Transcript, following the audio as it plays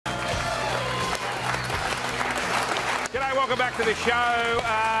Welcome back to the show.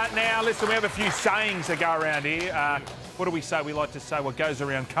 Now, listen, we have a few sayings that go around here. What do we say? We like to say what goes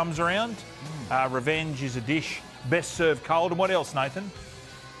around comes around. Revenge is a dish best served cold. And what else, Nathan?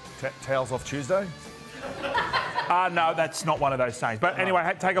 Towels off Tuesday? No, that's not one of those sayings. But anyway,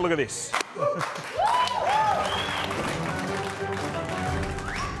 take a look at this.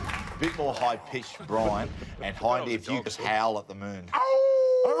 Bit more high-pitched, Brian, and Hindy, if you just howl at the moon.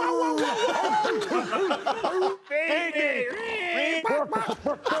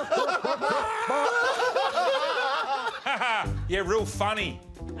 Yeah, real funny.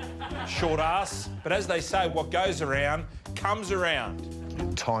 Short ass. But as they say, what goes around comes around.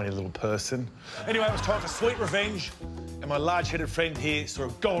 You tiny little person. Anyway, it was time for sweet revenge, and my large-headed friend here saw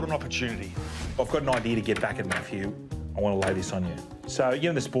a golden opportunity. I've got an idea to get back at Matthew. I want to lay this on you. So, you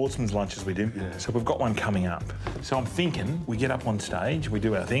know the sportsman's lunches we do? Yeah. So we've got one coming up. So I'm thinking we get up on stage, we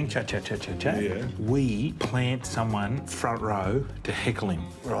do our thing, chat, chat, chat, chat, chat. Yeah. We plant someone front row to heckle him.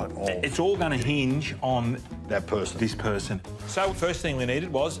 Right. Oh. It's all going to hinge on That person. this person. So first thing we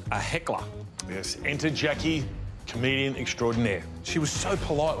needed was a heckler. Yes. Enter Jackie, comedian extraordinaire. She was so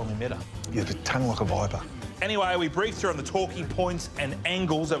polite when we met her. You have a tongue like a viper. Anyway, we briefed her on the talking points and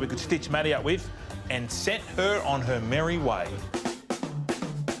angles that we could stitch Matty up with and sent her on her merry way.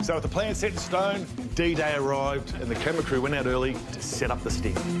 So with the plan set in stone, D-Day arrived and the camera crew went out early to set up the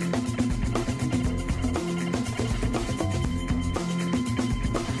sting.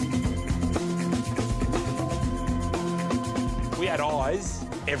 We had eyes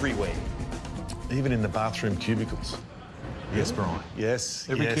everywhere. Even in the bathroom cubicles. Yes, Brian. Yes.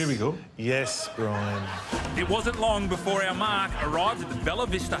 Every yes. cubicle? Yes, Brian. It wasn't long before our Mark arrived at the Bella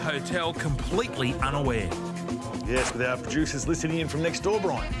Vista Hotel completely unaware. Yes, with our producers listening in from next door,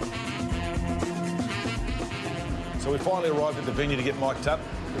 Brian. So we finally arrived at the venue to get mic'd up.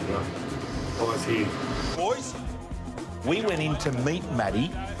 Eyes here. Boys, we went in to meet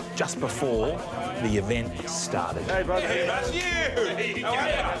Matty just before the event started. Hey, brother. Hey, that's you! How are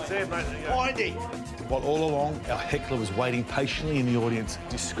you? That's it, mate. Hindy. While all along, our heckler was waiting patiently in the audience,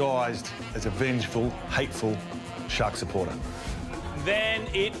 disguised as a vengeful, hateful Shark supporter. Then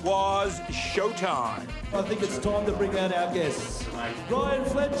it was showtime. I think it's time to bring out our guests. Ryan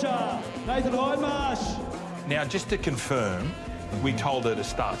Fletcher, Nathan Hindmarsh. Now, just to confirm, we told her to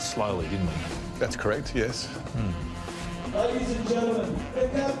start slowly, didn't we? That's correct, yes. Ladies and gentlemen, the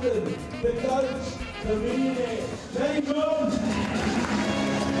captain, the coach, the millionaire, Matty Johns.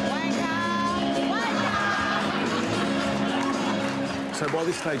 So by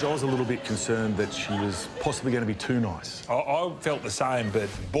this stage, I was a little bit concerned that she was possibly going to be too nice. I felt the same, but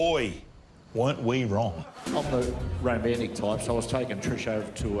boy, weren't we wrong. I'm the romantic type, so I was taking Trish over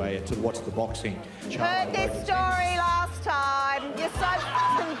to watch the boxing. Heard this story last time. You're so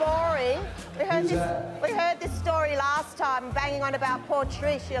fucking boring. We heard this story last time, banging on about poor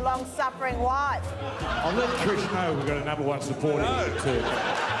Trish, your long-suffering wife. I'll let Trish know we've got a number one supporter here too.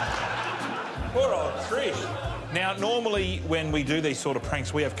 Poor old Trish. Now, normally when we do these sort of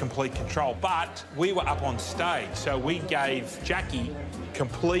pranks, we have complete control, but we were up on stage, so we gave Jackie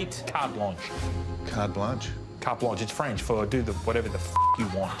complete carte blanche. Carte blanche? Carte blanche, it's French for do the whatever the you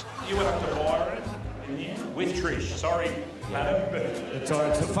want. You went up to Byron with Trish. Sorry, madam. It's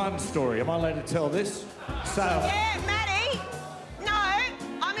a fun story. Am I allowed to tell this? So. Yeah, Matty. No,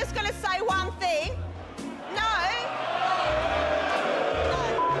 I'm just going to say one thing. No.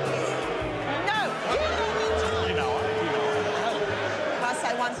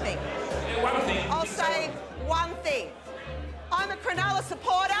 One thing. One thing. I'll say one thing. I'm a Cronulla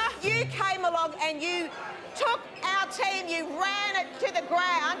supporter. You came along and you took our team, you ran it to the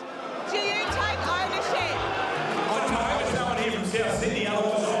ground. Do you take ownership? There's no one here from South Sydney,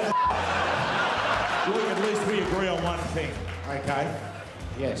 otherwise. Look, at least we agree on one thing, okay?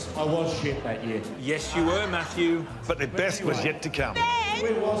 Yes, I was shit that year. Yes, you were, Matthew. But the best was yet to come. Then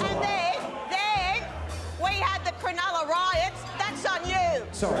we had the Cronulla riots. That's on you.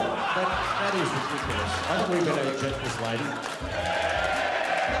 Sorry, that is ridiculous. I think we better eject this lady.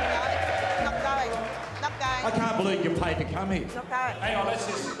 Not going. I can't believe you paid to come here. Not going. Hang on, let's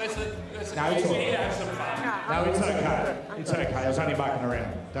No, it's all right. have some fun. No, it's okay. It's okay. I was only mucking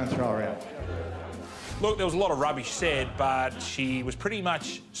around. Don't throw her out. Look, there was a lot of rubbish said, but she was pretty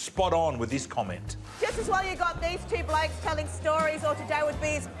much spot on with this comment. Just as well you got these two blokes telling stories, or today would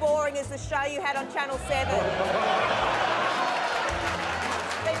be as boring as the show you had on Channel 7.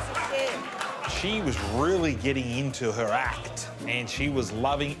 Piece of shit. She was really getting into her act, and she was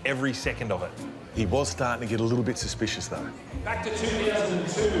loving every second of it. He was starting to get a little bit suspicious, though. Back to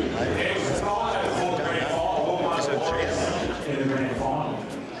 2002.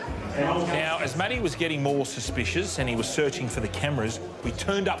 Now, as Matty was getting more suspicious and he was searching for the cameras, we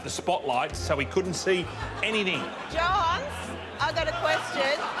turned up the spotlights so he couldn't see anything. Johns, I got a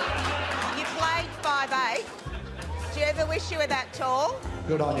question. You played 5'8". Do you ever wish you were that tall?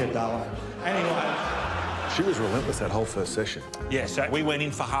 Good on you, darling. Anyway. She was relentless that whole first session. Yeah, so we went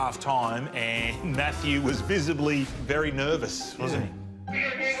in for half-time and Matthew was visibly very nervous, wasn't he?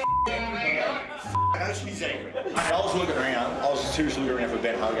 I know she's angry. I was looking around. I was seriously looking around for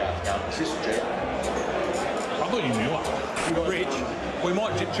Ben Hogarth. Is this legit? I thought you knew her. Rich, we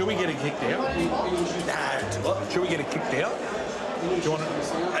might... Should we get her kicked out? No. Should we get her kicked out? Do you want to...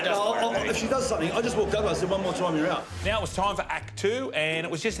 If she does something, I just walked over. I said, one more time, you're out. Now it was time for Act 2, and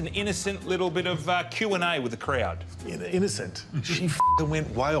it was just an innocent little bit of Q&A with the crowd. Innocent. She went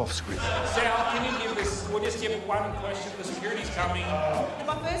way off script. Sal, can you give this... We'll just give one question. The security's coming.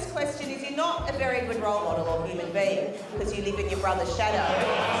 My first question is, you're not a very good role model or human being because you live in your brother's shadow.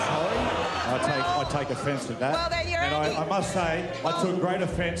 I take offence at that. Well, then you're and only... I must say, I took great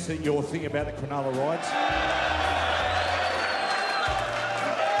offence at your thing about the Cronulla rights.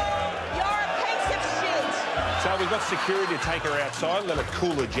 So we got security to take her outside, let her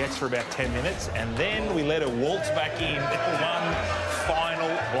cool her jets for about 10 minutes, and then we let her waltz back in one final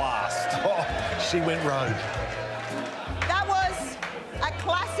blast. Oh, she went rogue. That was a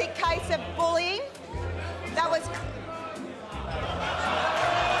classic case of bullying. That was a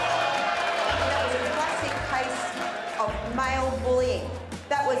classic case of male bullying.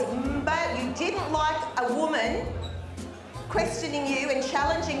 That was... You didn't like a woman questioning you and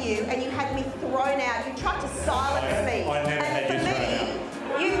challenging you, and you had me thrown out. You tried to silence me. I never had you thrown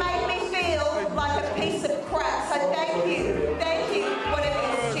out. You made me feel like a piece of crap. So thank you. Thank you, whatever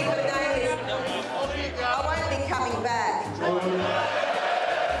your stupid name is. I won't be coming back.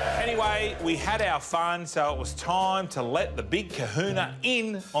 Anyway, we had our fun, so it was time to let the big kahuna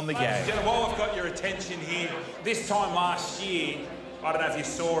in on the game. While I've got your attention here, this time last year, I don't know if you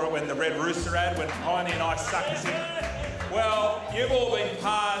saw it when the Red Rooster ad, when Heine and I sucked us in. Well, you've all been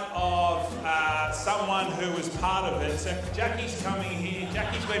part of someone who was part of it. So Jackie's coming here.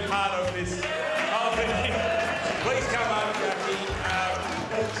 Jackie's been part of this. Please come up, Jackie.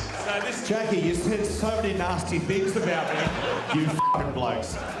 Jackie, you said so many nasty things about me, you f***ing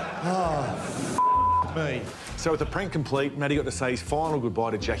blokes. Oh, me. So with the prank complete, Matty got to say his final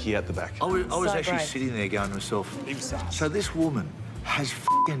goodbye to Jackie out the back. I was So actually great. sitting there going to myself, so this woman has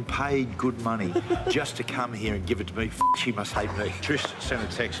f***ing paid good money just to come here and give it to me. She must hate me. Trish sent a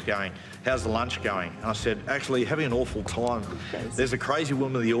text going, how's the lunch going? And I said, actually, having an awful time. There's a crazy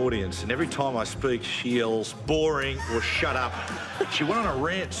woman in the audience, and every time I speak, she yells, boring or shut up. She went on a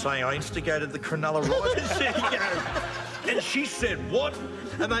rant saying I instigated the Cronulla rights. And she said, what?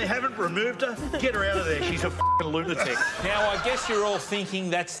 And they haven't removed her? Get her out of there. She's a f***ing lunatic. Now, I guess you're all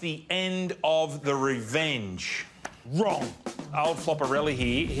thinking that's the end of the revenge. Wrong. Old Flopperelli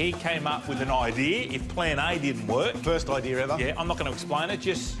here, he came up with an idea if Plan A didn't work. First idea ever. Yeah, I'm not going to explain it,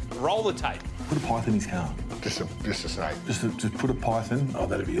 just roll the tape. Put a python in his car. Just a snake. Just put a python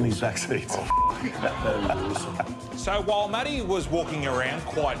that'd be in his back seat. That'd be awesome. So while Matty was walking around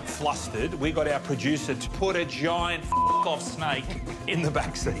quite flustered, we got our producer to put a giant off snake in the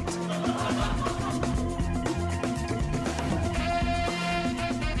back seat.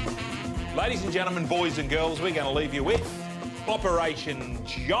 Ladies and gentlemen, boys and girls, we're going to leave you with Operation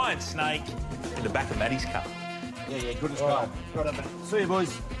Giant Snake in the back of Matty's car. Yeah, good as well. Right, see you,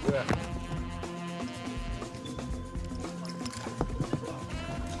 boys. Yeah.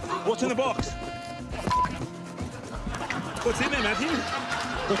 What's in the box? What's in there, Matthew?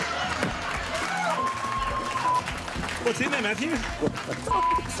 What's in there, Matthew?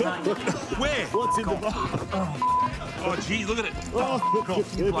 Where? What's in the box? Oh, geez, look at it. Oh, look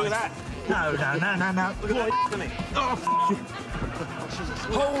at that. No. Look at that. Oh,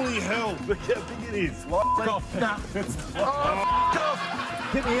 holy hell. Look how big it is. Cough. No.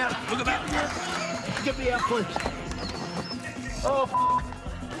 Cough. Get me out. Look at that. Get me out, please. Oh.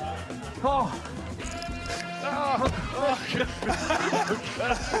 Oh.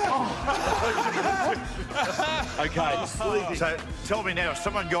 Okay, so tell me now, if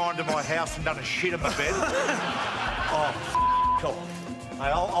someone gone to my house and done a shit in my bed? Oh, cool. Hey,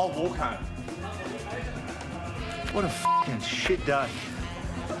 I'll walk home. What a fucking shit day.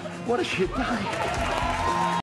 What a shit day.